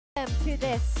Welcome to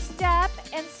this Step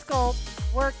and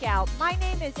Sculpt workout. My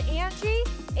name is Angie,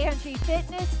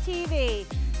 Angiefitnesstv.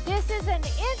 This is an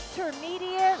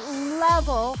intermediate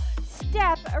level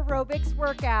step aerobics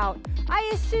workout. I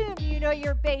assume you know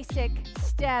your basic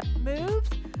step moves.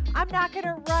 I'm not going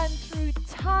to run through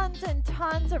tons and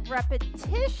tons of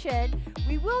repetition.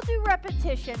 We will do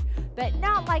repetition, but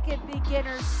not like a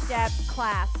beginner step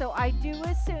class. So I do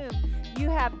assume you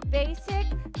have basic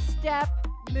step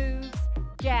moves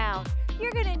down.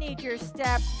 You're going to need your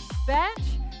step bench.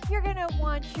 You're going to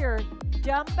want your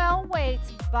dumbbell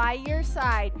weights by your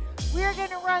side. We're going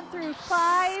to run through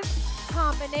 5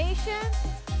 combinations,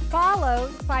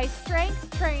 followed by strength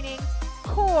training,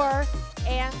 core,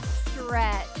 and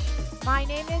stretch. My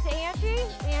name is Angie,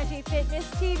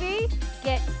 Angiefitnesstv.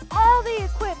 Get all the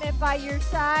equipment by your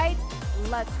side.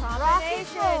 Let's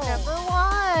combination number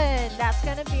 1. That's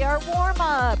going to be our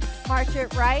warm-up. March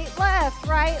it right,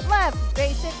 left,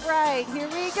 basic right. Here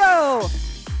we go.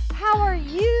 How are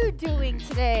you doing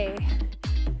today?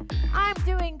 I'm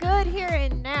doing good here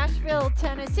in Nashville,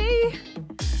 Tennessee.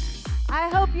 I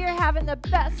hope you're having the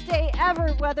best day ever,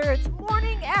 whether it's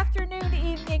morning, afternoon,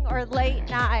 evening, or late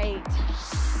night.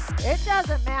 It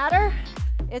doesn't matter.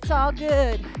 It's all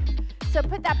good. So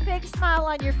put that big smile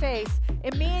on your face.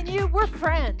 And me and you, we're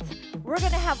friends. We're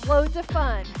going to have loads of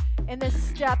fun in this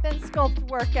Step and Sculpt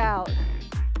workout.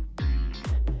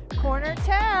 Corner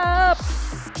tap.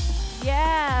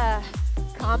 Yeah.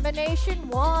 Combination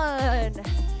 1.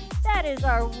 That is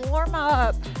our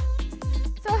warm-up.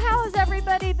 So how has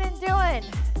everybody been doing?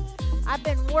 I've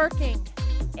been working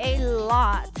a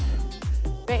lot.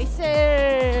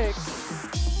 Basics.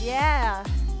 Yeah.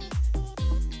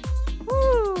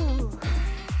 Woo.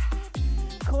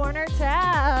 Corner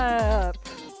tap.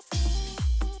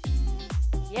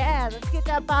 Yeah, let's get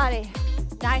that body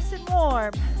nice and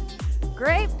warm.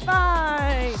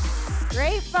 Grapevine.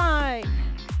 Grapevine.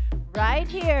 Right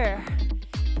here.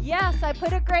 Yes, I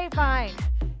put a grapevine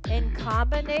in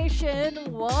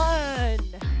combination 1.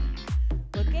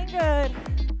 Looking good.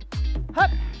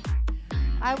 Hup.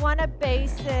 I want a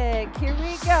basic. Here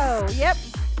we go. Yep.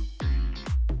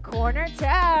 Corner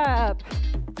tap.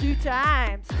 2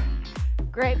 times.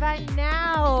 Grapevine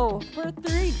now for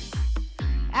 3.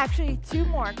 Actually, 2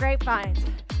 more grapevines.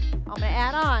 I'm going to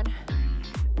add on.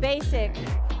 Basic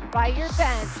by your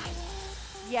bench.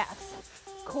 Yes.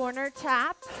 Corner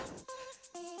tap.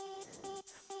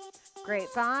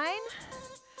 Grapevine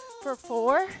for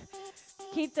 4.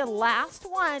 Keep the last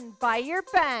one by your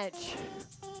bench.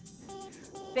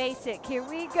 Basic. Here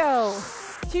we go.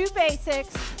 2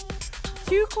 basics.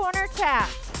 2 corner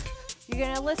taps. You're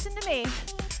going to listen to me.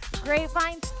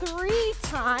 Grapevine 3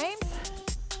 times.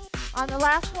 On the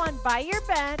last one, by your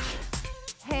bench,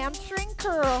 hamstring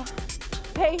curl,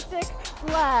 basic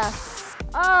left.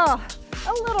 Oh,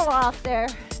 a little off there.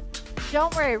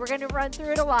 Don't worry, we're going to run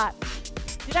through it a lot.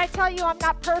 Did I tell you I'm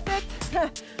not perfect?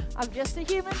 I'm just a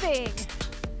human being.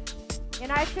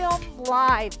 And I film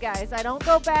live, guys. I don't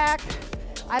go back.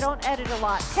 I don't edit a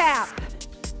lot. Tap.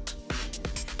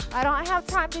 I don't have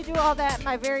time to do all that in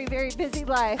my very, very busy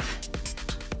life.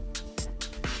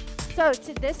 So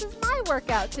this is my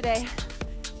workout today,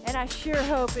 and I sure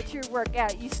hope it's your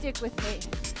workout. You stick with me.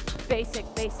 Basic,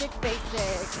 basic,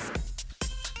 basic.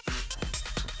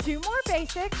 2 more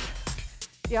basics.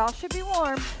 Y'all should be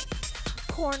warm.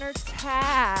 Corner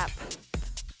tap.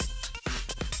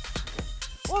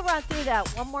 We'll run through that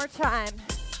one more time.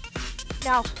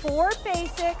 Now 4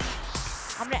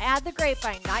 basics. I'm going to add the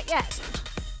grapevine. Not yet,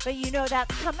 but you know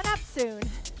that's coming up soon.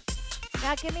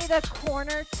 Now give me the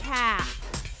corner tap.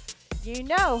 You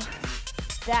know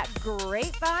that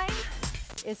grapevine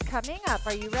is coming up.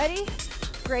 Are you ready?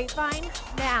 Grapevine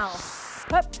now.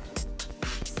 Up.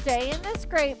 Stay in this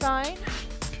grapevine.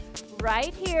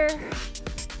 Right here.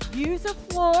 Use the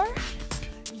floor.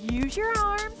 Use your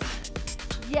arms.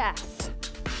 Yes.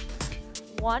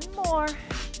 1 more.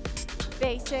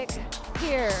 Basic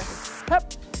here.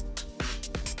 Up.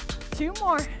 2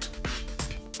 more.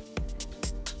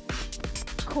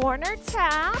 Corner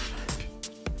tap.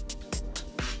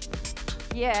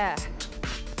 Yeah.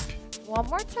 1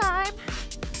 more time.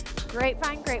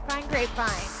 Grapevine, grapevine,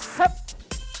 grapevine. Hup.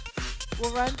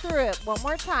 We'll run through it 1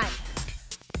 more time.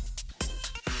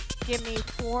 Give me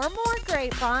 4 more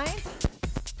grapevines.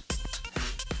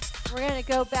 We're going to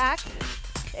go back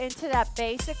into that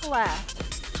basic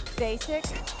left. Basic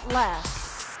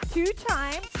left. 2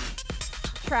 times.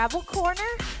 Travel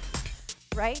corner.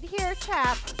 Right here,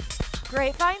 tap.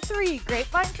 Grapevine 3,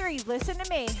 grapevine 3. Listen to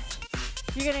me.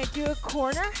 You're going to do a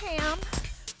corner ham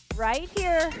right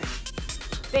here.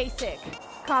 Basic.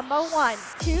 Combo 1.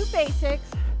 2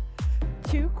 basics.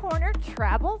 2 corner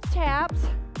travel taps.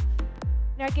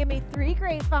 Now give me 3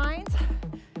 grapevines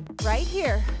right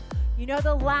here. You know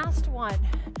the last one.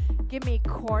 Give me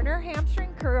corner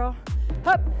hamstring curl.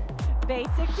 Hup,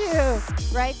 basic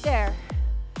 2, right there.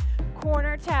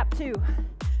 Corner tap 2.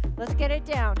 Let's get it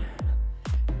down.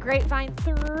 Grapevine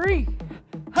 3.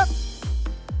 Hup.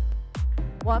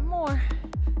 One more.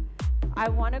 I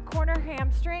want a corner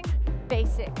hamstring.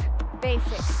 Basic,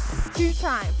 basic. 2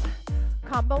 times.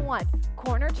 Combo 1.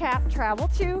 Corner tap, travel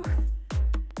 2.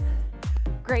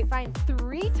 Grapevine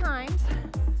 3 times.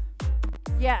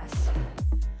 Yes.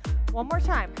 One more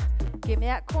time. Give me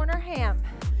that corner ham.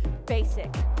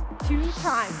 Basic. 2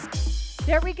 times.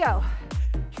 There we go.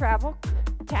 Travel,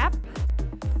 tap.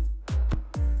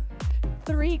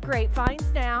 3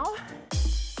 grapevines now.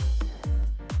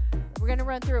 We're going to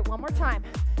run through it one more time.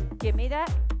 Give me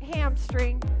that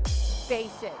hamstring.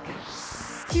 Basic.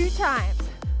 2 times.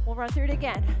 We'll run through it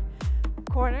again.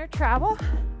 Corner, travel,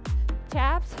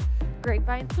 taps,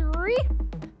 grapevine 3.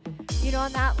 You know,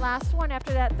 on that last one,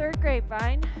 after that 3rd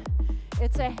grapevine,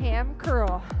 it's a ham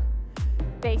curl.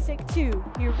 Basic 2.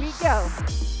 Here we go.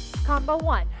 Combo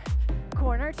 1.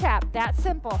 Corner tap. That's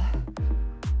simple.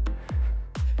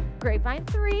 Grapevine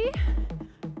 3.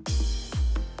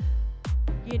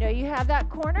 You know you have that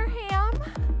corner ham.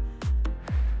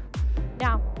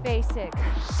 Now, basic.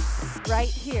 Right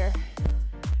here.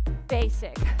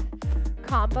 Basic.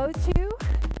 Combo 2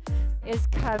 is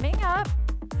coming up.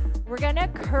 We're going to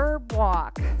curb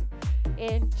walk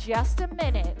in just a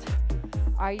minute.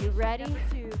 Are you ready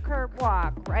to curb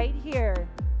walk right here?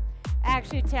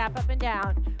 Actually, tap up and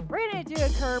down. We're going to do a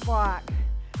curb walk.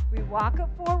 We walk it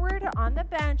forward on the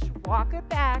bench, walk it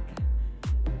back.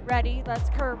 Ready? Let's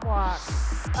curb walk.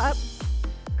 Up.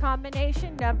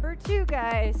 Combination number 2,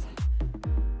 guys.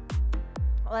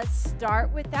 Let's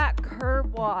start with that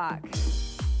curb walk.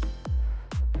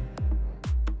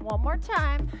 One more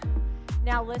time.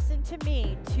 Now listen to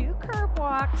me. 2 curb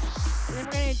walks. And then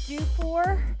we're going to do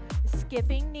 4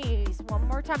 skipping knees. One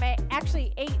more time.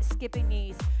 Actually, 8 skipping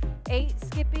knees. 8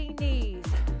 skipping knees.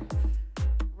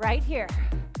 Right here.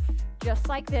 Just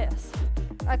like this.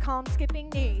 I call them skipping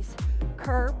knees.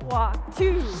 Curb walk.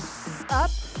 2. Up.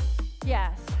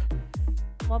 Yes.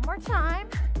 One more time.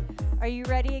 Are you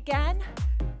ready again?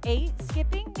 8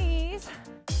 skipping knees.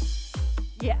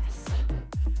 Yes.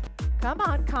 Come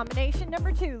on, combination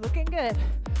number 2, looking good.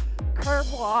 Curb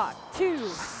walk, 2.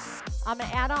 I'm gonna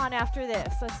add on after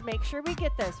this. Let's make sure we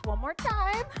get this. One more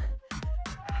time.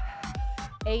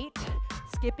 8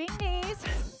 skipping knees.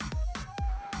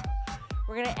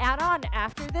 We're gonna add on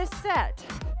after this set.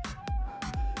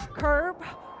 Curb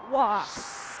walk,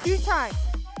 2 times.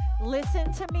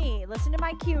 Listen to me, listen to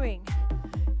my cueing.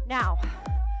 Now,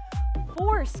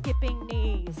 4 skipping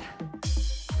knees.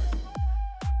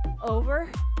 Over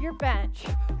your bench,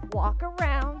 walk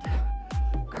around,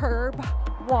 curb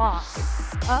walk,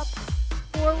 up,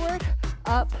 forward,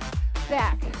 up,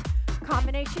 back.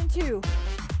 Combination 2,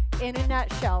 in a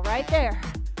nutshell, right there.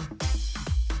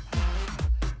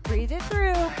 Breathe it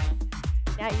through.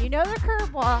 Now you know the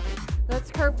curb walk. Let's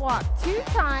curb walk 2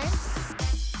 times.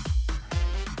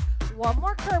 One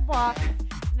more curb walk,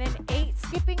 and then 8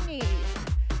 skipping knees.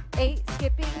 8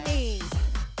 skipping knees.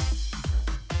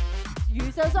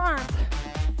 Use those arms.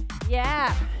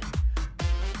 Yeah.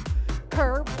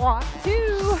 Curb walk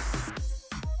 2.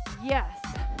 Yes.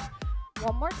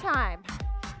 One more time.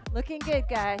 Looking good,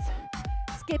 guys.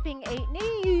 Skipping 8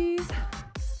 knees.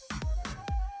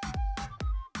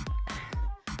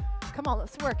 Come on,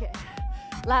 let's work it.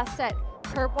 Last set.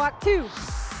 Curb walk 2.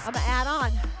 I'm gonna add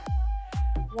on.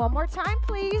 One more time,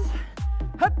 please.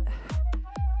 Hup.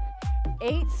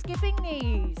 8 skipping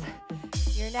knees.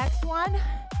 Your next one,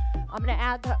 I'm gonna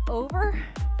add the over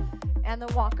and the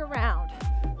walk around.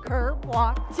 Curb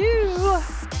walk 2.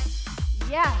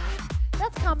 Yeah,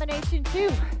 that's combination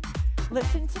 2.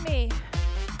 Listen to me.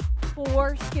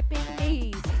 4 skipping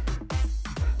knees.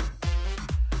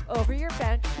 Over your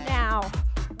bench now.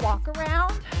 Walk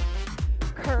around.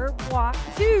 Curb walk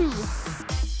 2.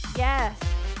 Yes.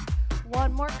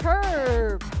 One more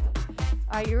curb.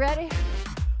 Are you ready?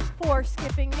 4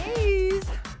 skipping knees.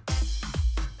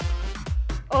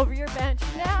 Over your bench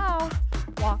now.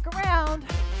 Walk around.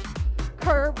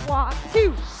 Curb walk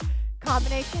 2.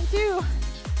 Combination 2.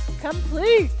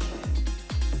 Complete.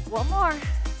 One more.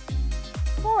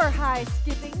 4 high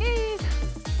skipping knees.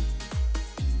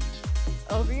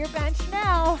 Over your bench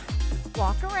now.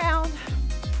 Walk around.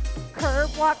 Curb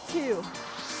walk 2.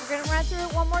 We're going to run through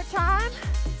it one more time.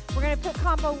 We're going to put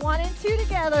combo 1 and 2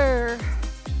 together.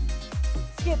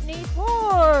 Skip knee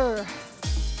 4.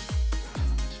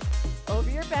 over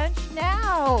your bench.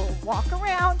 Now, walk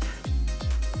around,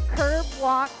 curb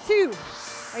walk 2.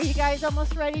 Are you guys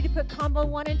almost ready to put combo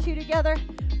 1 and 2 together?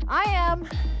 I am.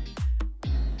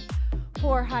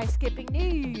 4 high skipping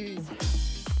knees.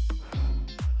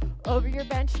 Over your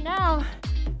bench now.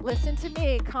 Listen to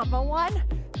me. Combo 1,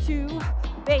 2,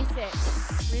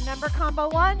 basic. Remember combo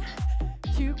 1,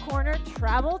 2 corner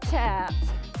travel taps.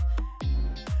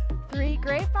 3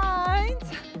 grapevines.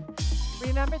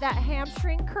 Remember that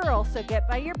hamstring curl, so get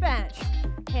by your bench.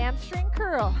 Hamstring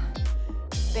curl.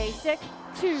 Basic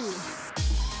 2.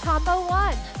 Combo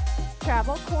 1,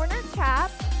 travel corner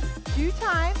taps 2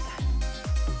 times.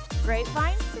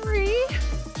 Grapevine 3.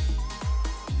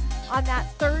 On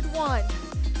that third one,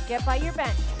 get by your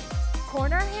bench.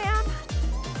 Corner ham,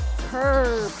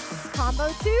 curve. Combo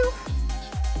 2,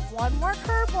 1 more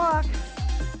curve walk.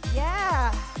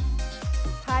 Yeah.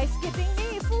 High skipping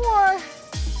knee 4.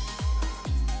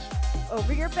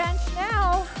 Over your bench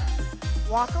now.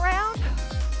 Walk around,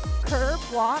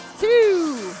 curve walk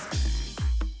 2.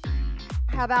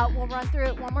 How about we'll run through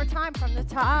it one more time from the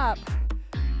top.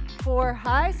 4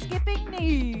 high skipping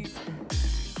knees.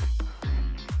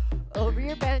 Over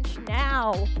your bench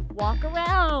now. Walk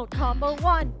around. Combo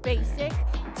 1, basic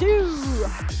 2.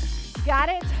 Got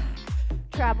it?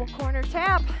 Travel corner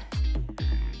tap.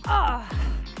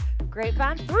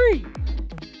 Grapevine 3.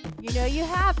 You know you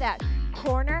have that.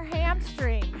 Corner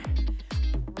hamstring.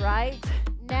 Right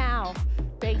now.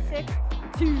 Basic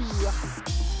 2.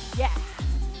 Yeah.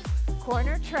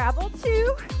 Corner travel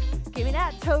 2. Give me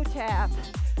that toe tap.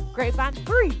 Grapevine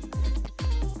 3.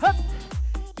 Hup.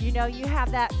 You know you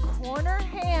have that corner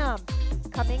ham.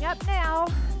 Coming up now.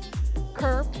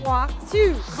 Curve walk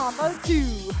 2. Combo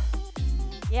 2.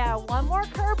 Yeah, 1 more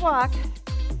curve walk.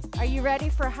 Are you ready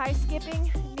for high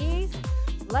skipping knees?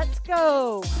 Let's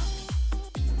go.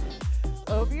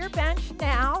 Over your bench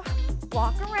now.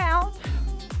 Walk around.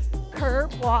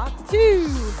 Curve walk 2.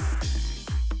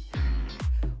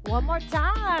 1 more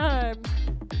time.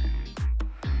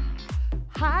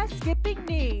 High skipping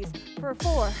knees for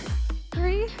 4,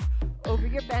 3. Over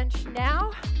your bench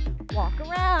now. Walk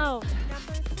around.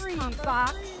 Number 3,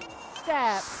 box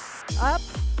step. Up,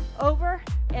 over,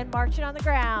 and march it on the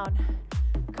ground.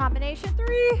 Combination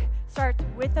 3 starts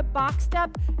with a box step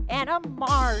and a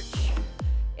march.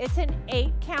 It's an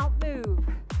 8 count move.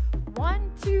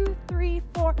 1, 2, 3,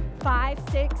 4, 5,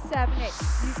 6, 7, 8.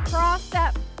 You cross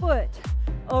that foot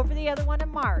over the other one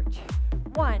and march.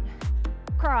 1,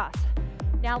 cross.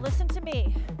 Now listen to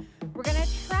me. We're gonna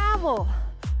travel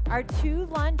our 2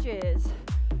 lunges.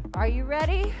 Are you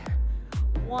ready?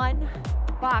 1,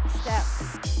 box step.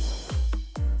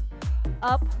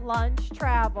 Up, lunge,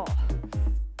 travel.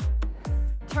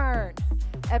 Turn.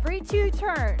 Every 2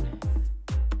 turn.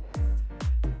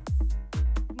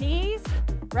 Knees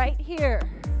right here.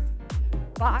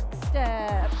 Box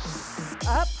step.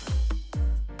 Up,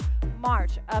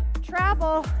 march, up,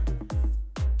 travel.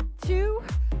 2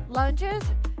 lunges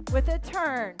with a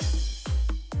turn.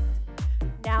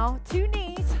 Now 2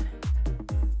 knees.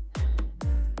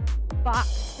 Box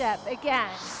step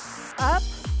again. Up,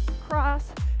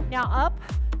 cross. Now up,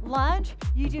 lunge.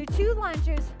 You do 2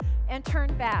 lunges and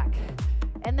turn back.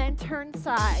 And then turn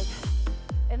side.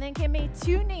 And then give me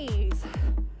 2 knees.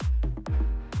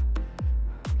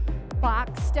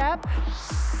 Box step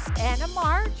and a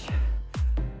march.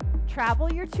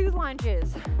 Travel your 2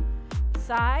 lunges.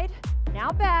 Side, now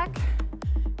back,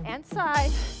 and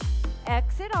side.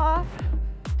 Exit off,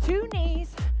 2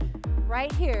 knees,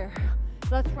 right here.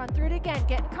 Let's run through it again,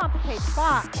 getting complicated.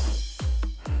 Box.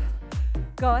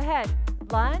 Go ahead,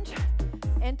 lunge,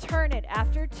 and turn it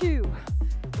after 2.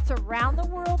 It's a round the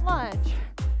world lunge.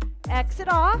 Exit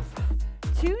off,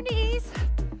 2 knees.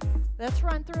 Let's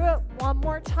run through it one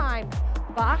more time.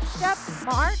 Box step,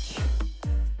 march,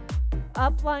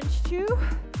 up lunge 2,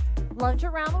 lunge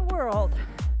around the world.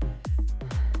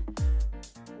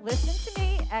 Listen to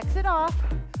me, exit off,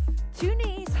 2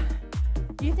 knees.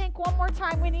 Do you think one more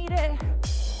time we need it?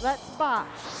 Let's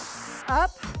box.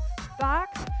 Up,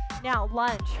 box, now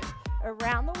lunge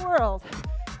around the world.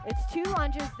 It's 2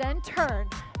 lunges, then turn.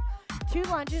 2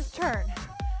 lunges, turn.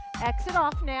 Exit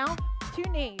off now, 2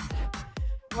 knees.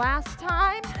 Last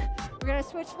time, we're gonna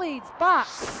switch leads.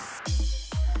 Box.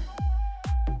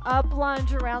 Up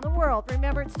lunge around the world.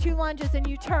 Remember, it's 2 lunges and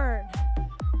you turn.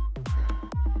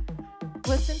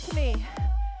 Listen to me.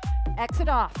 Exit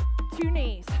off, 2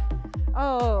 knees.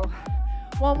 Oh,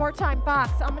 one more time,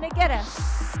 box. I'm gonna get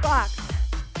us. Box.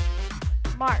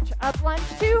 March, up lunge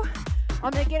 2.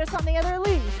 I'm gonna get us on the other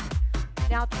lead.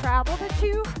 Now travel the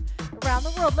 2 around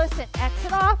the world. Listen,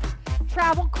 exit off,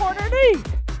 travel corner knee.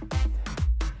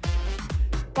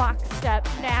 Box step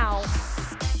now.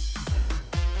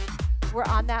 We're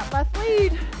on that left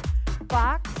lead.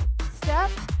 Box,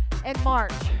 step, and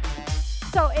march.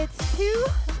 So it's 2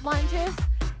 lunges,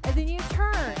 and then you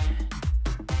turn.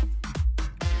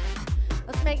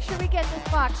 Let's make sure we get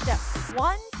this box step.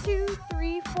 1, 2,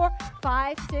 3, 4,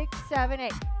 5, 6, 7,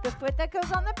 8. The foot that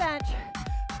goes on the bench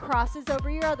crosses over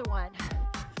your other one.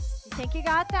 You think you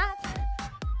got that?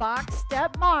 Box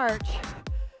step march.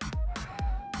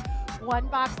 1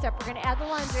 box step. We're going to add the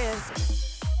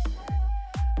lunges.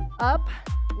 Up,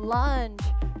 lunge.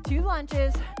 2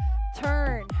 lunges.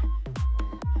 Turn.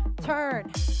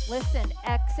 Turn. Listen.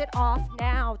 Exit off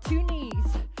now. 2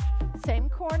 knees. Same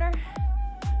corner.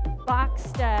 Box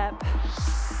step.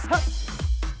 Hup.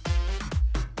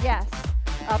 Yes.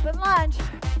 Up and lunge.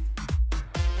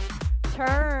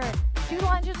 Turn. 2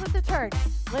 lunges with the turn.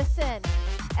 Listen.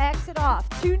 Exit off.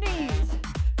 2 knees.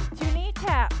 2 knee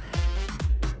tap.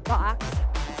 Box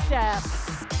step.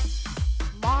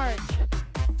 March.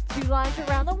 2 lunge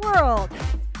around the world.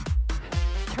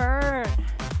 Turn.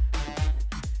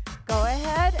 Go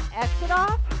ahead. Exit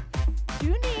off. 2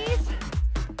 knees.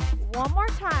 1 more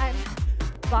time.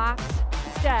 Box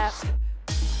step.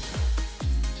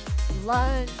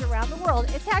 Lunge around the world.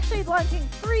 It's actually lunging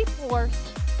 3/4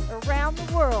 around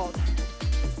the world.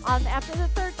 After the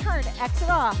 3rd turn, exit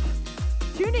off.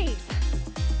 2 knees.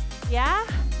 Yeah?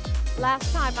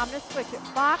 Last time, I'm going to switch it.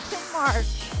 Box and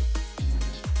march.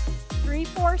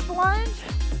 3/4 lunge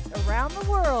around the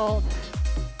world.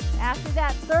 After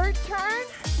that 3rd turn,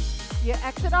 you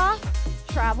exit off.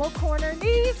 Travel corner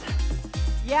knees.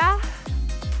 Yeah?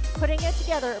 Putting it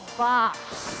together.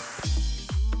 Box.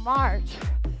 March.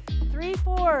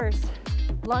 3/4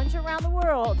 lunge around the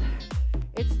world.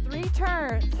 It's 3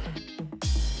 turns.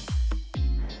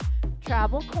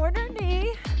 Travel corner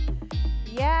knee.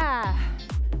 Yeah.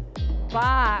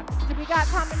 Box. Do we got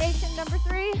combination number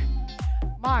 3?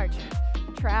 March.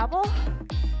 Travel.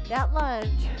 That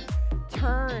lunge.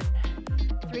 Turn.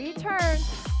 3 turns.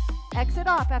 Exit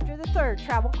off after the 3rd.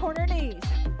 Travel corner knees.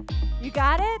 You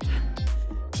got it?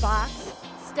 Box.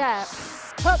 Step.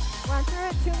 Hook. Run through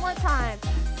it 2 more times.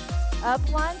 Up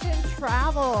lunge and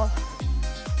travel.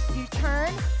 You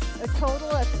turn a total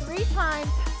of 3 times.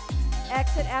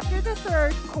 Exit after the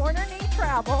 3rd. Corner knee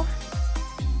travel.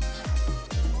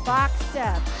 Box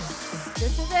step.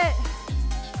 This is it.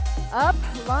 Up,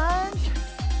 lunge,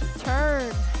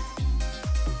 turn.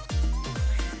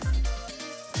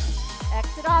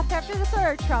 Exit off after the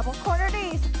 3rd. Travel corner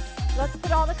knees. Let's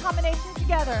put all the combinations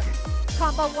together.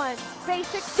 Combo 1,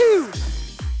 basic 2.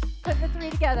 Put the 3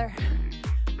 together.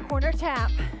 Corner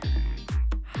tap.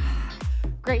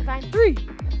 Grapevine 3.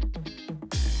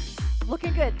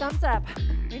 Looking good, thumbs up.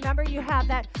 Remember you have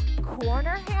that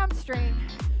corner hamstring.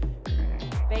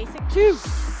 Basic 2.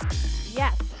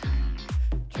 Yes.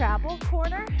 Travel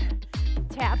corner.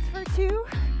 Taps for 2.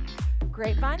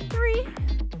 Grapevine 3.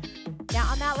 Now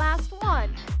on that last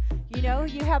one, you know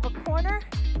you have a corner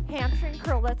hamstring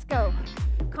curl. Let's go.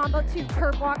 Combo 2,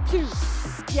 curve walk 2.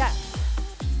 Yes.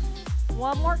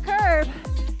 1 more curve.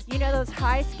 You know those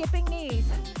high skipping knees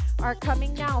are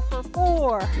coming now for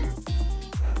 4.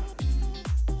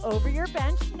 Over your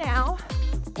bench now.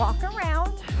 Walk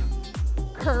around.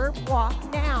 Curve walk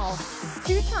now.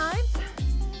 2 times.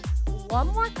 1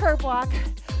 more curve walk.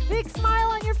 Big smile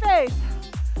on your face.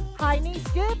 High knee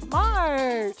skip,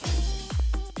 march.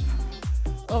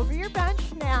 Over your bench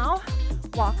now.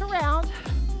 Walk around.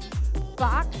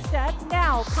 Box step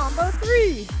now. Combo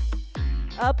 3.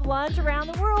 Up lunge around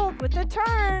the world with the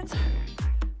turns.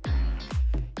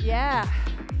 Yeah.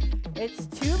 It's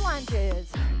 2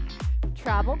 lunges.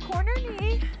 Travel corner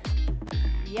knee.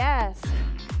 Yes.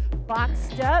 Box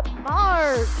step,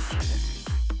 march.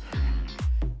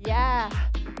 Yeah.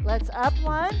 Let's up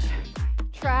lunge,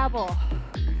 travel.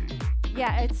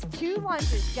 Yeah, it's 2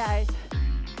 lunges, guys.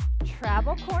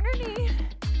 Travel corner knee.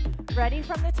 Ready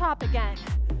from the top again.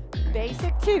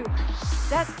 Basic 2.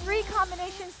 That's 3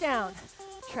 combinations down.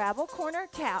 Travel corner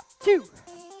tap 2.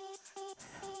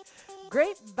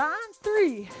 Grapevine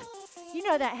 3. You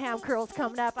know that ham curl's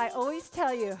coming up. I always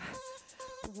tell you.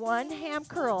 1 ham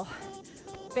curl.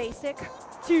 Basic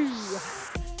 2.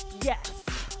 Yes.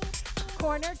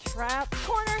 Corner, trap,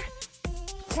 corner,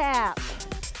 tap.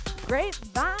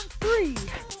 Grapevine 3.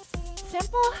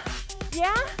 Simple?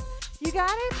 Yeah? You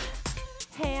got it?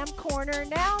 Ham corner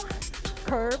now.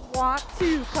 Curve walk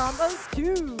 2. Combo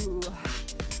 2.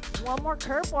 1 more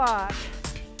curve walk.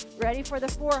 Ready for the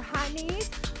 4 high knees?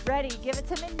 Ready. Give it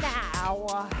to me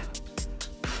now.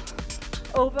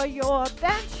 Over your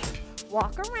bench.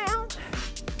 Walk around.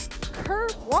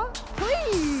 Curve walk,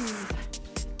 please.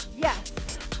 Yes.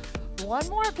 One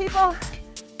more, people.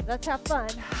 Let's have fun.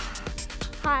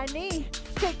 High knee,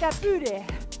 shake that booty.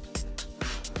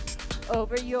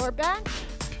 Over your bench,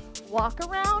 walk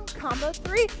around, combo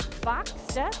 3, box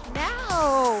step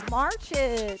now. March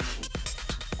it.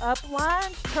 Up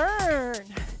lunge, turn.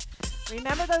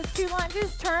 Remember those 2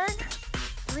 lunges, turn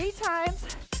 3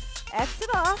 times, exit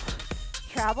off,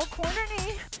 travel corner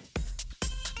knee,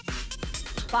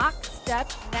 box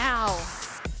step now.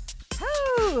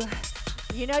 Woo!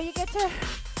 You know you get to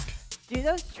do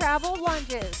those travel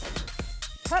lunges.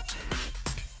 Hup.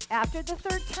 After the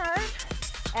 3rd turn,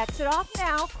 exit off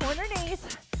now, corner knees.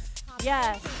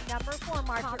 Yes, number 4,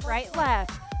 march it right,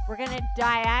 left. We're gonna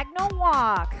diagonal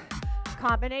walk.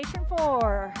 Combination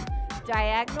 4,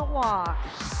 diagonal walk.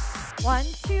 1,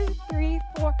 2, 3,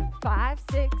 4, 5,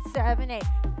 6, 7, 8.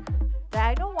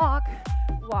 Diagonal walk,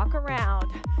 walk around.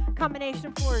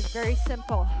 Combination 4 is very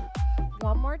simple.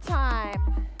 One more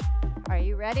time. Are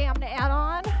you ready? I'm gonna add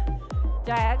on.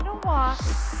 Diagonal walk,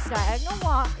 diagonal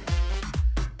walk,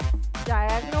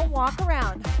 diagonal walk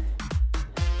around.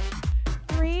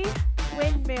 3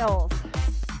 windmills.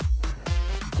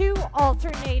 2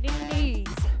 alternating knees.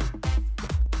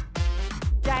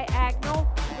 Diagonal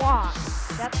walk.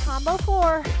 That's combo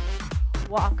 4.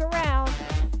 Walk around.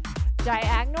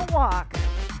 Diagonal walk.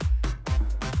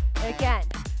 Again,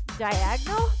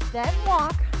 diagonal, then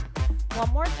walk. One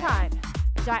more time.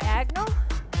 Diagonal.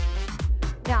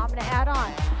 Now I'm going to add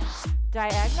on.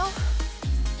 Diagonal.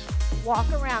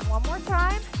 Walk around. One more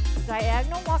time.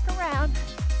 Diagonal, walk around.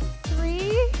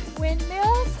 3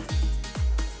 windmills.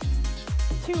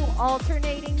 2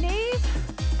 alternating knees.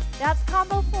 That's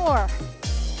combo 4.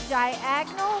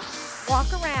 Diagonal,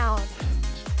 walk around.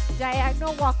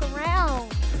 Diagonal, walk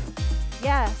around.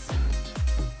 Yes.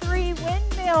 3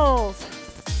 windmills.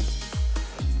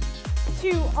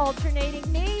 2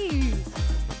 alternating knees.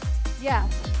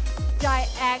 Yes.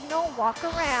 Diagonal, walk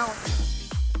around.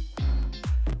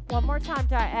 One more time.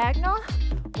 Diagonal,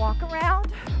 walk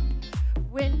around.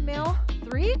 Windmill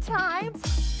 3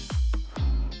 times.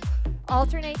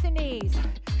 Alternate the knees.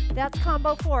 That's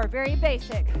combo 4. Very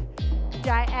basic.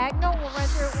 Diagonal, we'll run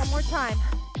through it one more time.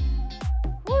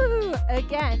 Woo!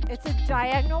 Again, it's a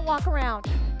diagonal walk around.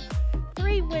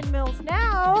 3 windmills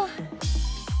now.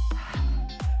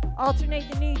 Alternate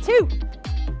the knee 2.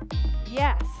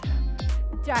 Yes.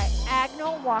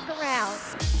 Diagonal walk around.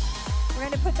 We're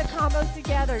going to put the combos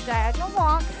together. Diagonal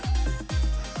walk.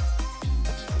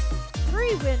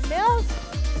 3 windmills.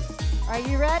 Are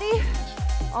you ready?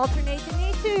 Alternate the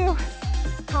knee 2.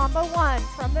 Combo 1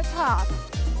 from the top.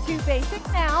 2 basic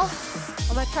now.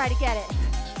 I'm going to try to get it.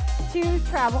 2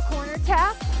 travel corner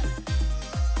taps.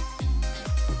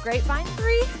 Grapevine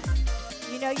 3.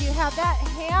 You know you have that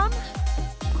ham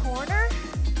corner.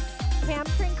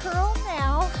 Hamstring curl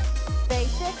now.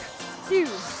 Basic 2.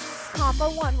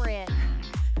 Combo 1 we're in.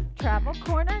 Travel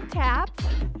corner taps.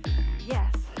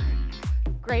 Yes.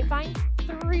 Grapevine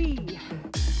 3.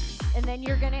 And then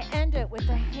you're going to end it with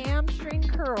a hamstring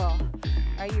curl.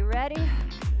 Are you ready?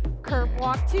 Curb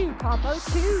walk 2, combo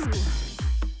 2.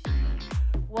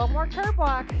 One more curb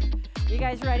walk. You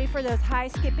guys ready for those high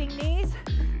skipping knees?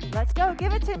 Let's go,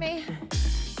 give it to me.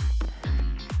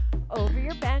 Over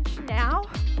your bench now,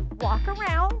 walk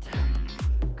around.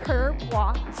 Curb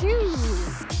walk 2.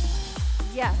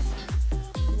 Yes.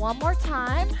 One more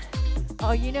time.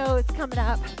 Oh, you know it's coming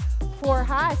up. 4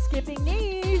 high skipping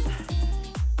knees.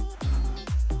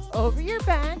 Over your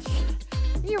bench.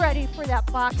 You ready for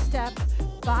that box step?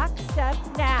 Box step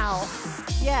now.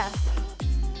 Yes.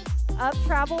 Up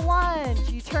travel lunge.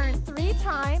 You turn 3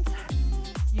 times.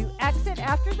 You exit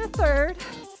after the 3rd.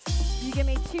 You give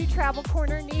me 2 travel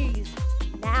corner knees.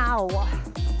 Now.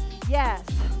 Yes.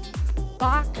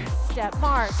 Box step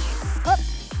march. Up.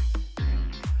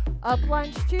 Up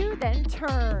lunge 2, then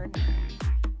turn.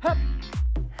 Up.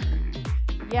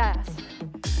 Yes.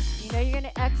 You know you're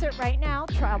going to exit right now.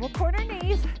 Travel corner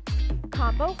knees.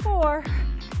 Combo 4.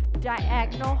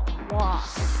 Diagonal walk.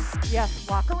 Yes,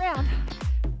 walk around.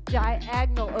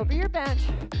 Diagonal over your bench.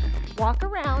 Walk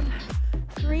around.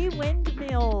 3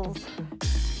 windmills.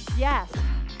 Yes.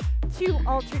 2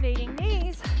 alternating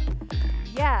knees.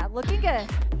 Yeah, looking good.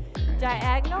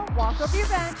 Diagonal, walk over your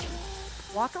bench.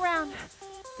 Walk around.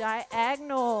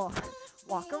 Diagonal,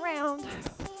 walk around.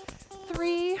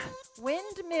 3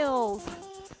 windmills.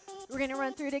 We're going to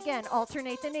run through it again.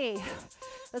 Alternate the knee.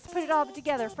 Let's put it all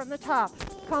together from the top.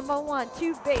 Combo 1,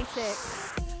 2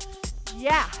 basics.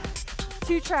 Yeah.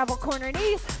 2 travel corner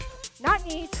knees. Not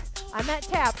knees. I meant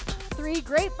taps. 3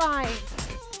 grapevines.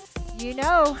 You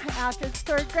know, after the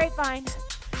 3rd grapevine,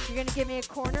 you're going to give me a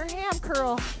corner ham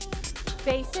curl.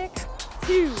 Basic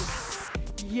 2.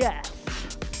 Yes.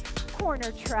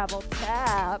 corner travel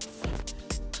taps.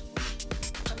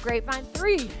 Grapevine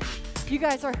 3. You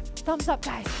guys are, thumbs up,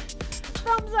 guys.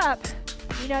 Thumbs up.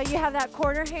 You know you have that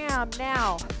quarter ham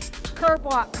now. Curb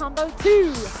walk, combo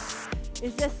 2.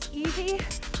 Is this easy?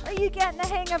 Are you getting the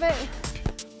hang of it?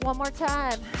 One more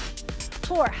time.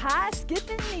 4, high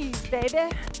skipping knees,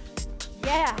 baby.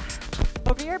 Yeah.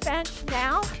 Over your bench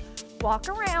now. Walk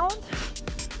around.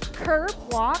 Curb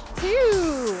walk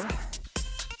 2.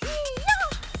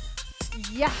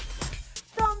 Yes.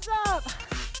 Thumbs up.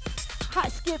 High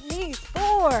skip knees.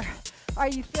 4. Are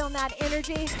you feeling that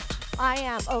energy? I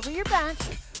am. Over your bench.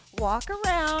 Walk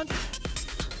around.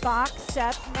 Box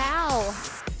step now.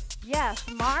 Yes.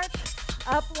 March.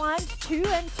 Up lunge 2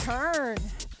 and turn.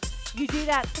 You do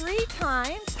that 3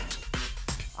 times.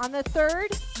 On the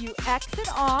 3rd, you exit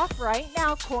off. Right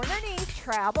now, corner knees,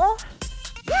 travel.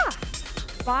 Yeah.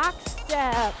 Box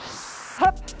step.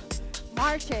 Up.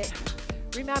 March it.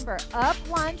 Remember, up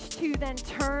lunge 2, then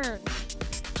turn.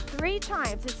 3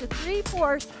 times. It's a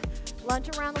 3/4 lunge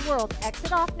around the world.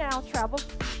 Exit off now. Travel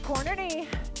corner knee.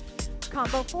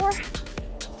 Combo 4.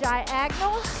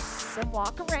 Diagonal. Then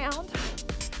walk around.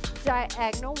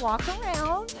 Diagonal walk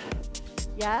around.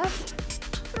 Yes.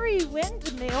 3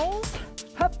 windmills.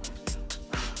 Hup.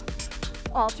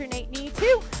 Alternate knee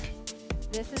 2.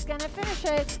 This is gonna finish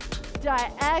it.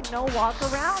 Diagonal walk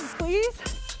around, please.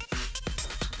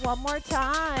 One more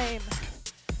time.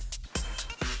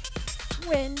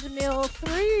 Windmill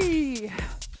 3.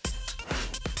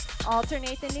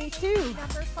 Alternate the knee 2.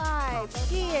 Number 5.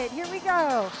 Ski it. Here we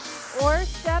go. Or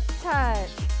step touch.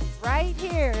 Right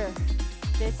here.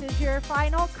 This is your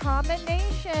final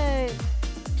combination.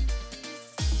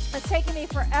 It's taking me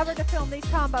forever to film these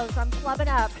combos. I'm clubbing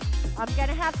up. I'm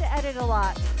gonna have to edit a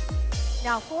lot.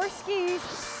 Now 4 skis,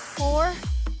 4,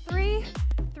 3,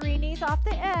 3 knees off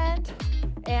the end,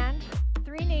 and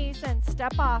 3 knees and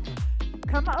step off.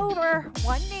 Come over,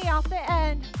 1 knee off the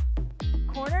end,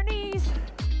 corner knees.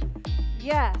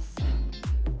 Yes.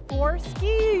 4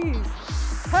 skis.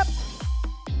 Hup.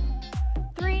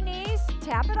 3 knees,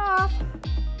 tap it off.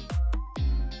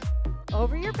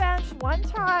 Over your bench, 1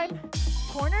 time.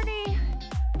 Corner knee,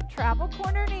 travel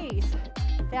corner knees.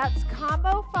 That's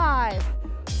combo 5.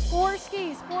 4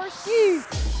 skis, 4 skis.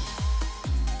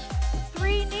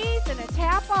 3 knees and a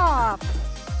tap off.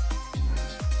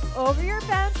 Over your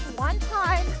bench, 1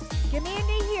 time. Give me a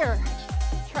knee here.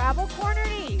 Travel corner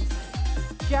knees.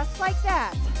 Just like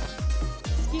that.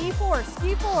 Ski 4,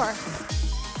 ski 4.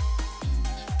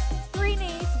 3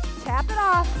 knees, tap it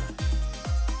off.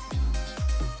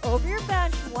 Over your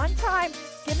bench, 1 time.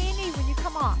 Give me a knee when you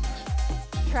come off.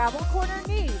 Travel corner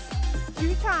knees.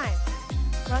 2 times.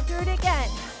 Run through it again.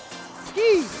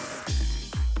 Ski.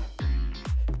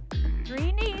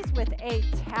 3 knees with a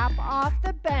tap off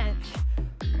the bench.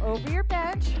 Over your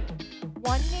bench.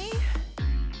 1 knee.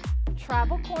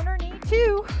 Travel corner knee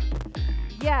 2.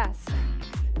 Yes.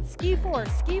 Ski 4,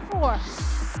 ski 4.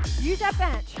 Use that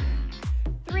bench.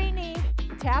 3 knee.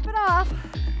 Tap it off.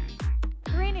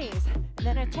 3 knees. And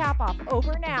then a tap off.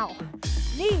 Over now.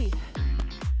 Knee.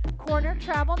 Corner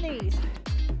travel knees.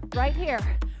 Right here.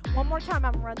 One more time.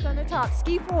 I'm going to run from the top.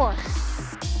 Ski 4.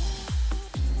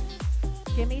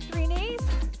 Give me 3 knees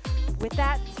with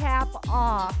that tap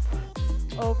off.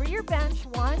 Over your bench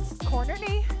once. Corner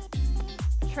knee.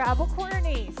 Travel corner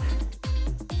knees.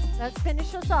 Let's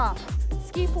finish this off.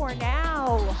 Ski 4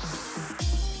 now.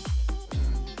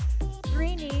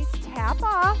 3 knees. Tap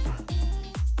off.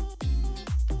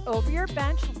 Over your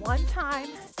bench 1 time.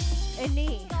 And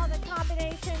knee. All the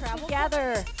combinations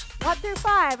together. 1 through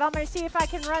 5. I'm going to see if I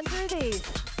can run through these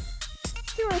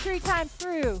 2 or 3 times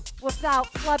through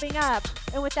without flubbing up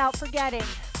and without forgetting.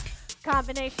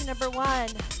 Combination number 1,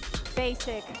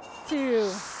 basic.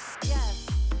 2, yes.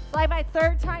 It's like my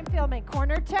 3rd time filming.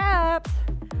 Corner taps.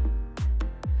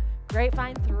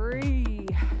 Grapevine 3,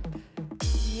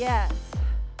 yes.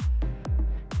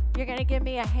 You're going to give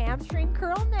me a hamstring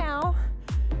curl now.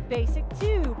 Basic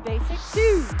 2, basic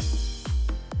 2.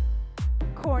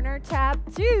 Corner tap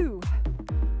 2.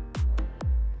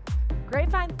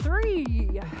 Grapevine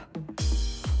 3.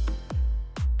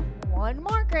 1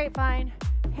 more grapevine.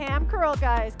 Ham curl,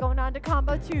 guys. Going on to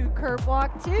combo 2. Curb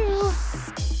walk 2.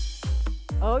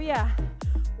 Oh, yeah.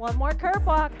 1 more curb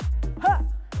walk. Huh.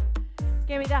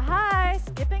 Give me the high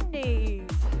skipping knees.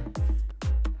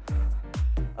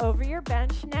 Over your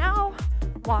bench now.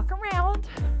 Walk around.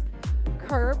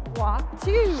 Curb walk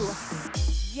 2.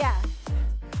 Yes.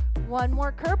 1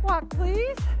 more curb walk,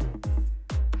 please.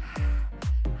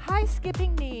 High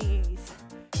skipping knees.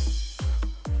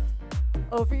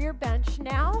 Over your bench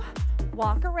now.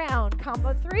 walk around.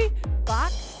 Combo 3,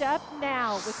 box step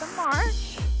now with a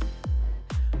march.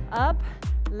 Up,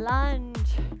 lunge.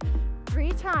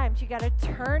 3 times, you gotta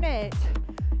turn it.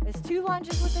 It's 2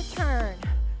 lunges with a turn.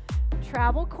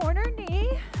 Travel corner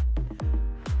knee.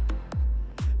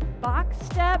 Box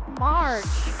step, march.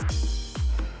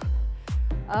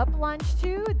 Up, lunge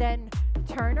 2, then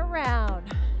turn around.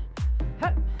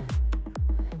 Hup.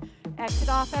 Exit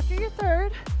off after your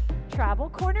 3rd. Travel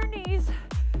corner knees.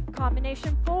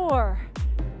 Combination 4.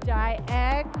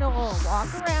 Diagonal,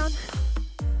 walk around.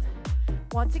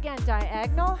 Once again,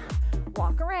 diagonal,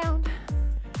 walk around.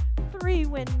 3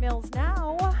 windmills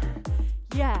now.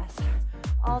 Yes.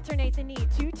 Alternate the knee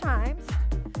 2 times.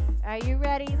 Are you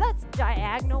ready? Let's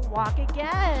diagonal walk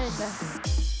again.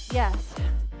 Yes.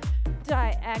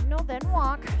 Diagonal, then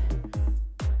walk.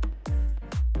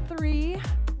 3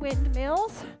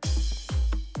 windmills.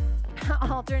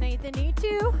 Alternate the knee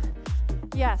 2.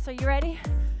 Yes, are you ready?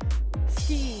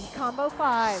 Ski, combo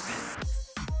 5.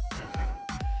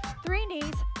 3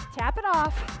 knees, tap it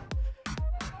off.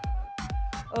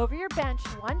 Over your bench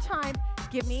 1 time.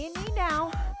 Give me a knee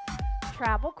now.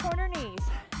 Travel corner knees.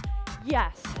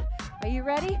 Yes. Are you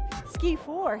ready? Ski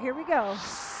 4, here we go.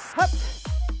 Hup.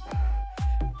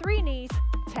 3 knees,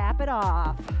 tap it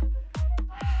off.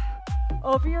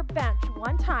 Over your bench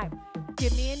 1 time.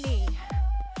 Give me a knee.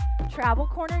 Travel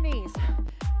corner knees.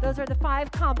 Those are the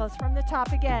 5 combos from the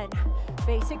top again.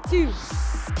 Basic 2,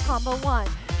 combo 1.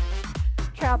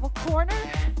 Travel corner,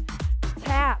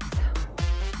 taps.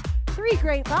 3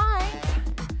 grapevines.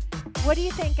 What do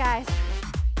you think, guys?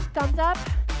 Thumbs up.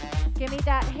 Give me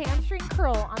that hamstring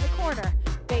curl on the corner.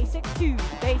 Basic 2,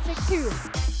 basic 2.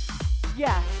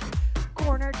 Yes.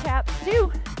 Corner taps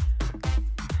 2.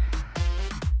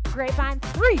 Grapevine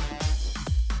 3.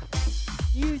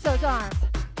 Use those arms.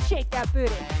 Shake that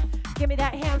booty. Give me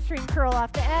that hamstring curl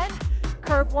off the end.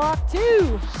 Curb walk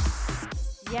 2.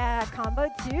 Yeah, combo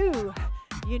 2.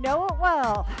 You know it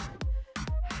well.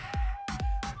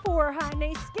 4 high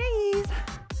knee skis.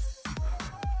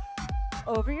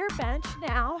 Over your bench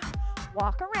now.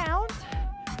 Walk around.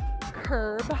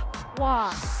 Curb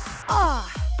walk. Ah,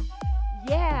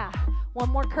 yeah. 1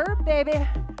 more curb, baby.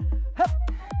 Hup.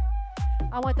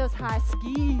 I want those high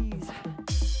skis.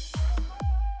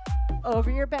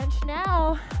 Over your bench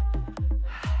now.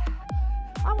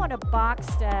 I want a box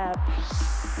step.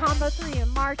 Combo 3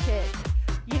 and march it.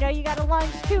 You know you got to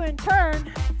lunge 2 and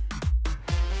turn.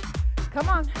 Come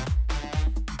on.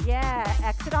 Yeah,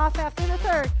 exit off after the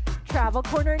 3rd. Travel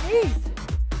corner knees.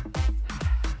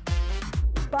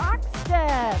 Box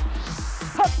step.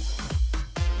 Hup.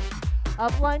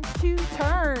 Up lunge 2,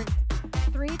 turn.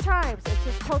 3 times. It's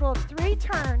a total of 3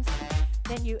 turns.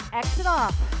 Then you exit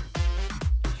off.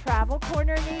 Travel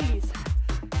corner knees.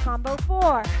 Combo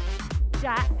 4.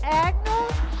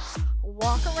 Diagonal.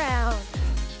 Walk around.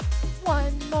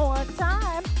 1 more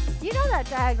time. You know that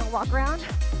diagonal walk around.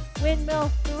 Windmill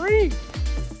 3.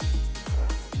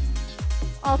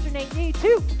 Alternate knee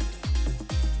 2.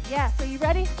 Yes, are you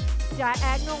ready?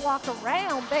 Diagonal walk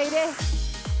around, baby.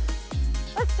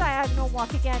 Let's diagonal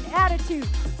walk again. Attitude.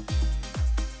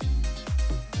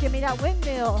 Give me that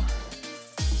windmill.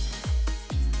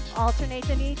 Alternate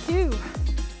the knee 2.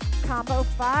 Combo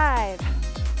 5.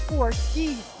 4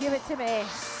 skis. Give it to me.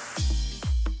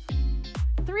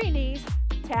 3 knees.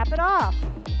 Tap it off.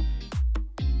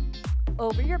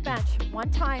 Over your bench. 1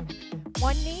 time.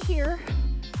 1 knee here.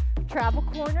 Travel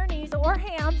corner knees or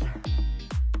hands.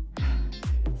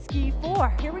 Ski 4.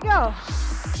 Here we go.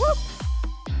 Whoop.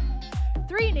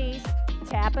 3 knees.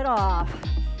 Tap it off.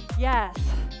 Yes.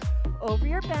 Over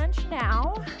your bench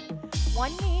now.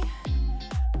 1 knee.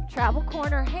 Travel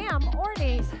corner ham or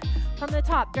knees. From the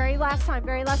top. Very last time.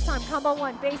 Very last time. Combo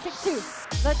 1. Basic 2.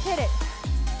 Let's hit it.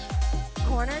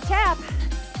 Corner tap.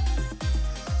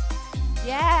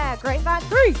 Yeah. Grapevine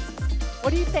 3.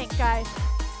 What do you think, guys?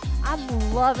 I'm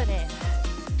loving it.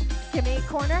 Give me a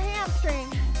corner hamstring.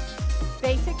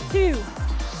 Basic 2.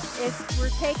 We're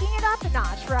taking it up a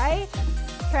notch, right?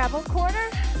 Travel corner,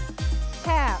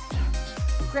 tap.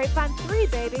 Grapevine 3,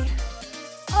 baby.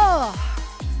 Oh,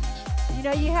 you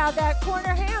know you have that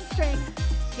corner hamstring.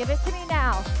 Give it to me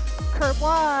now. Curb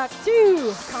walk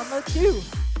 2, combo 2.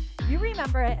 You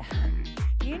remember it.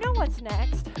 You know what's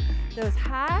next. Those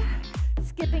high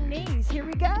skipping knees. Here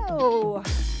we go.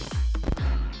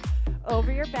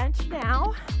 Over your bench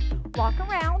now. Walk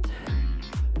around.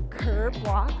 Curb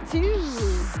walk 2.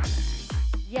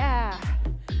 Yeah.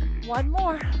 1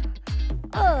 more.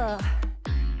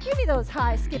 Give me those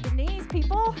high skipping knees,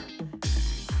 people.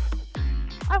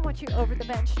 I want you over the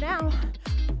bench now.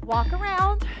 Walk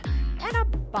around. and a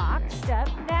box step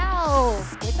now.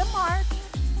 With a march,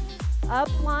 up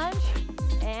lunge,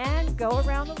 and go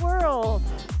around the world.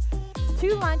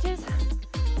 2 lunges,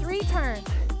 3 turns.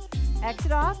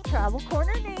 Exit off, travel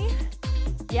corner knee.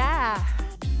 Yeah,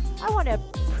 I want a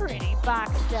pretty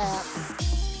box step.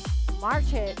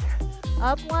 March it,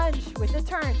 up lunge with the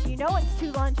turns. You know it's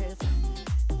 2 lunges.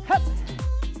 Hup.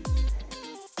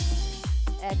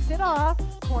 Exit off,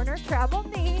 corner travel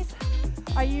knees.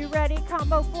 Are you ready?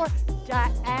 Combo 4,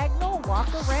 diagonal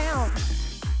walk around.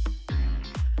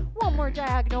 1 more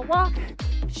diagonal walk.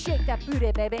 Shake that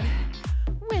booty, baby.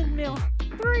 Windmill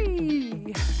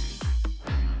 3.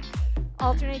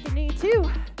 Alternate the knee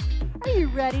 2. Are you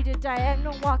ready to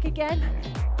diagonal walk again?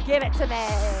 Give it to me.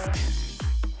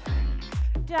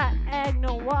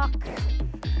 Diagonal walk.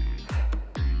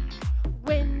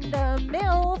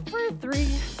 Windmill for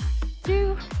 3,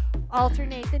 2.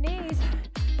 Alternate the knees.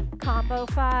 Combo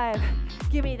 5.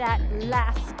 Give me that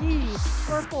last ski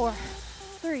for 4,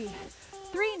 3.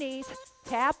 3 knees,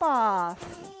 tap off.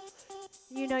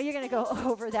 You know you're gonna go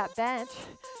over that bench.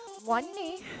 1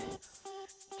 knee,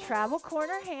 travel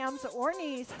corner hams or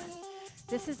knees.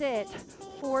 This is it.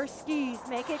 4 skis,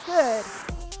 make it good.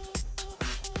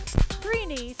 3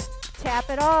 knees, tap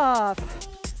it off.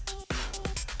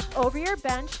 Over your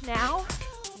bench now.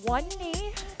 1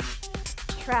 knee,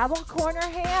 travel corner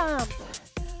hams.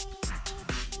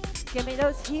 Give me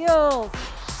those heels.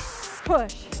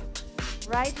 Push.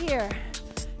 Right here.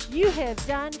 You have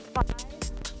done 5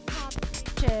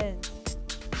 combinations.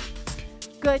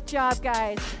 Good job,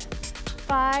 guys.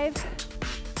 5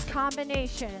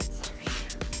 combinations.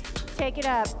 Take it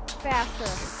up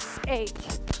faster. 8,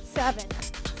 7,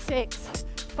 6,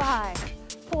 5,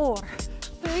 4,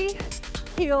 3.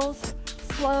 Heels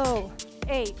slow.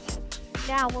 8.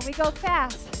 Now, when we go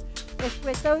fast, it's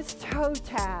with those toe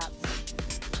taps.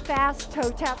 Fast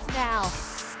toe taps now.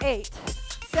 8,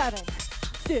 7,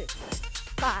 6,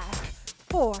 5,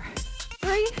 4,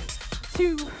 3,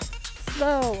 2,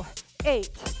 slow. 8,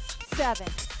 7,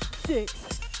 6,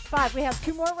 5. We have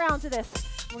 2 more rounds of this.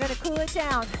 We're going to cool it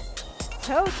down.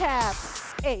 Toe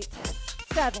taps. 8,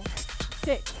 7,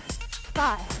 6,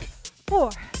 5,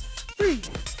 4, 3,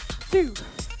 2,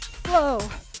 slow.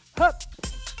 Hup.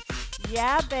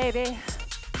 Yeah, baby.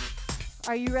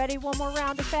 Are you ready? 1 more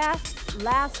round of fast?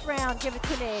 Last round, give it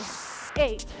to me.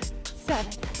 8,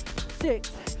 7, 6,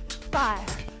 5,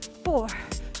 4,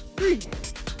 3,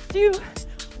 2,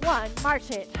 1.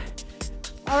 March it.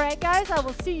 All right, guys, I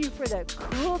will see you for the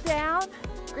cool down.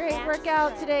 Great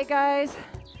workout today, guys.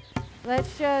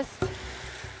 Let's just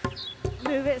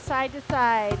move it side to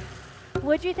side.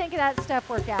 What'd you think of that step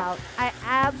workout? I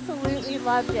absolutely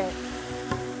loved it.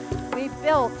 We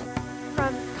built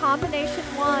from combination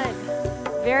 1.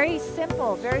 Very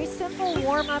simple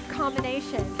warm-up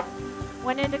combination.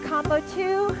 Went into combo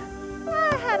 2,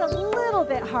 I had a little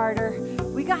bit harder.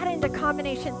 We got into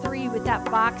combination 3 with that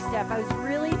box step. I was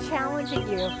really challenging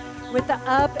you with the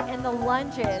up and the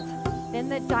lunges. Then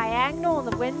the diagonal and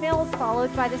the windmills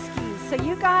followed by the skis. So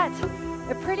you got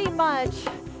a pretty much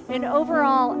an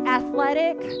overall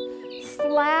athletic /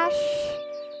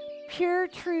 pure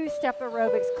true step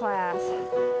aerobics class.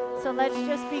 So let's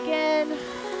just begin.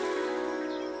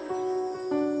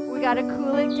 We gotta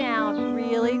cool it down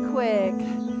really quick.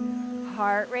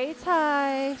 Heart rate's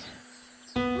high.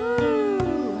 Woo.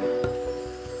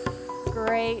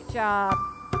 Great job.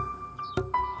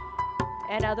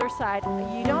 And other side.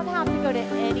 You don't have to go to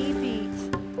any beat.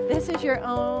 This is your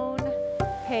own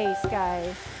pace,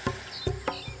 guys.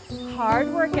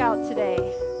 Hard workout today.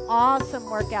 Awesome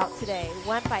workout today.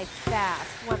 Went by fast.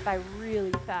 Went by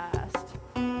really fast.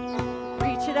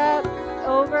 Reach it up,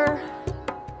 over,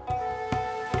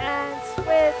 and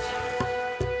switch.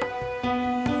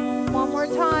 1 more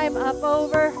time, up,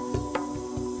 over.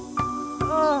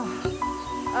 Oh,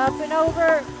 up and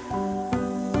over.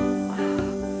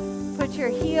 Put your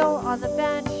heel on the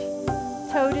bench,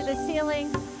 toe to the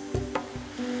ceiling.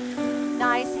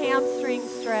 Nice hamstring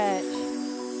stretch.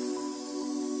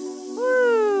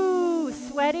 Woo!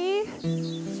 Sweaty,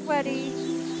 sweaty,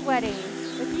 sweaty.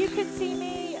 If you could see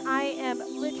me, I am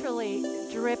literally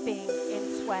dripping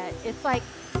in sweat. It's like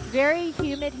very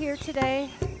humid here today,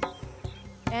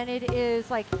 and it is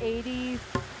like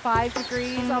 85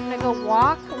 degrees. I'm gonna go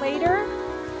walk later,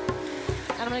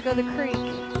 and I'm gonna go to the creek.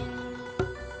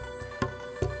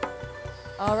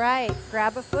 All right,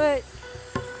 grab a foot.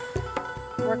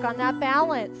 Work on that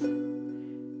balance.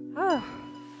 Oh.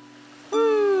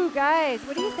 Woo, guys,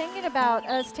 what are you thinking about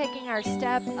us taking our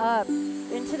step up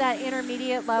into that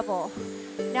intermediate level?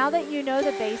 Now that you know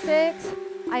the basics,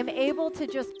 I'm able to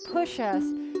just push us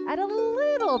at a little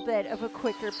little bit of a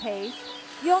quicker pace.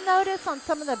 You'll notice on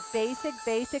some of the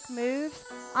basic moves,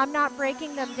 I'm not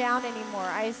breaking them down anymore.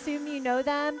 I assume you know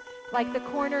them, like the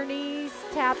corner knees,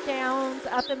 tap downs,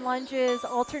 up and lunges,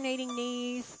 alternating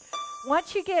knees.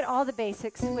 Once you get all the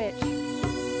basics switch,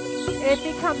 it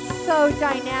becomes so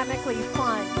dynamically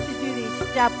fun to do these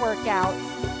step workouts.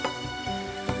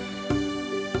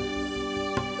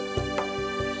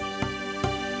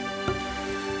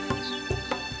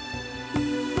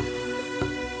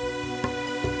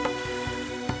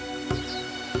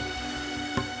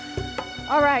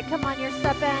 All right, come on your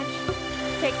step bench.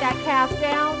 Take that calf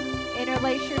down,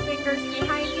 interlace your fingers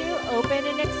behind you, open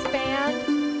and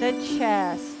expand the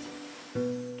chest.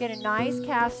 Get a nice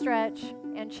calf stretch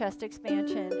and chest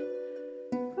expansion.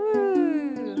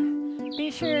 Woo.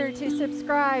 Be sure to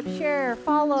subscribe, share,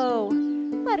 follow.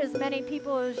 Let as many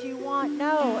people as you want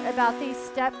know about these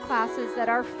step classes that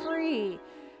are free.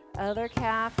 Other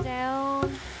calf down.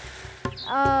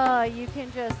 You can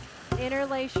just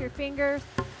interlace your fingers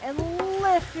and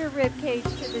lift your rib cage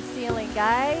to the ceiling,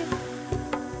 guys.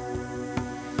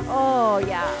 Oh,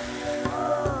 yeah.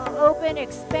 Open,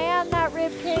 expand that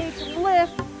rib cage,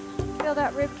 lift. Feel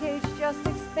that rib cage just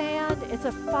expand. It's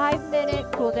a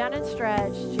 5-minute cool down and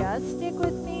stretch. Just stick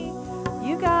with me.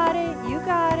 You got it. You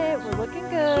got it. We're looking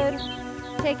good.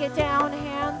 Take it down,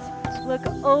 hands. Look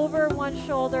over one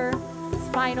shoulder.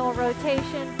 Spinal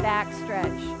rotation, back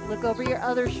stretch. Look over your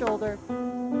other shoulder.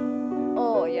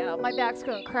 Oh, yeah, my back's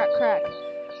going crack, crack.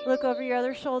 Look over your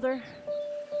other shoulder.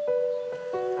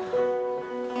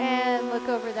 And look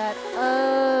over that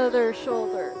other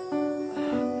shoulder.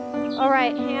 All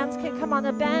right, hands can come on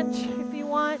the bench if you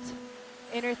want.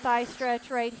 Inner thigh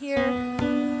stretch right here.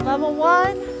 Level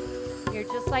 1, you're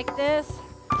just like this.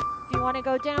 If you want to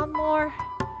go down more,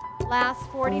 last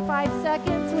 45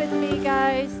 seconds with me,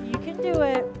 guys. You can do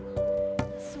it.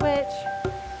 Switch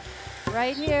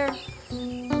right here.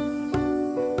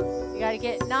 You got to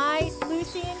get nice,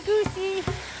 loosey and goosey.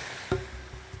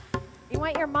 You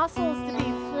want your muscles to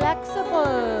be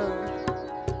flexible.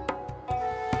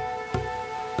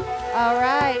 All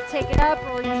right, take it up,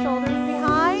 roll your shoulders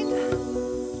behind.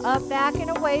 Up, back,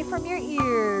 and away from your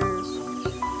ears.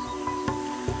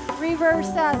 Reverse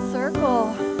that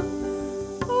circle.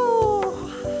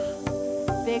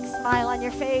 Ooh. Big smile on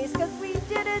your face because we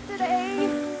did it today.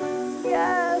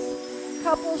 Yes.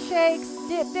 Couple shakes.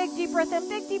 Big deep breath in,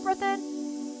 big deep breath in.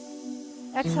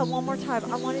 Exhale one more time.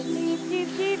 I want it deep, deep,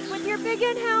 deep with your big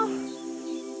inhale.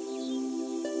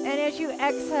 And as you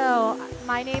exhale,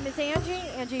 my name is Angie,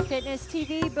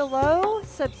 Angiefitnesstv below.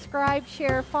 Subscribe,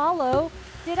 share, follow.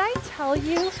 Did I tell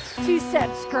you to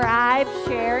subscribe,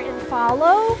 share, and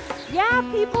follow? Yeah,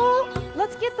 people,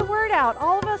 let's get the word out.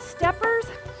 All of us steppers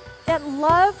that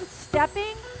love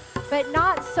stepping, but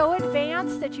not so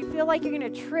advanced that you feel like you're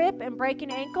going to trip and break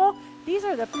an ankle, these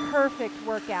are the perfect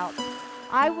workouts.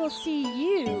 I will see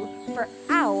you for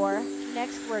our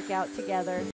next workout together.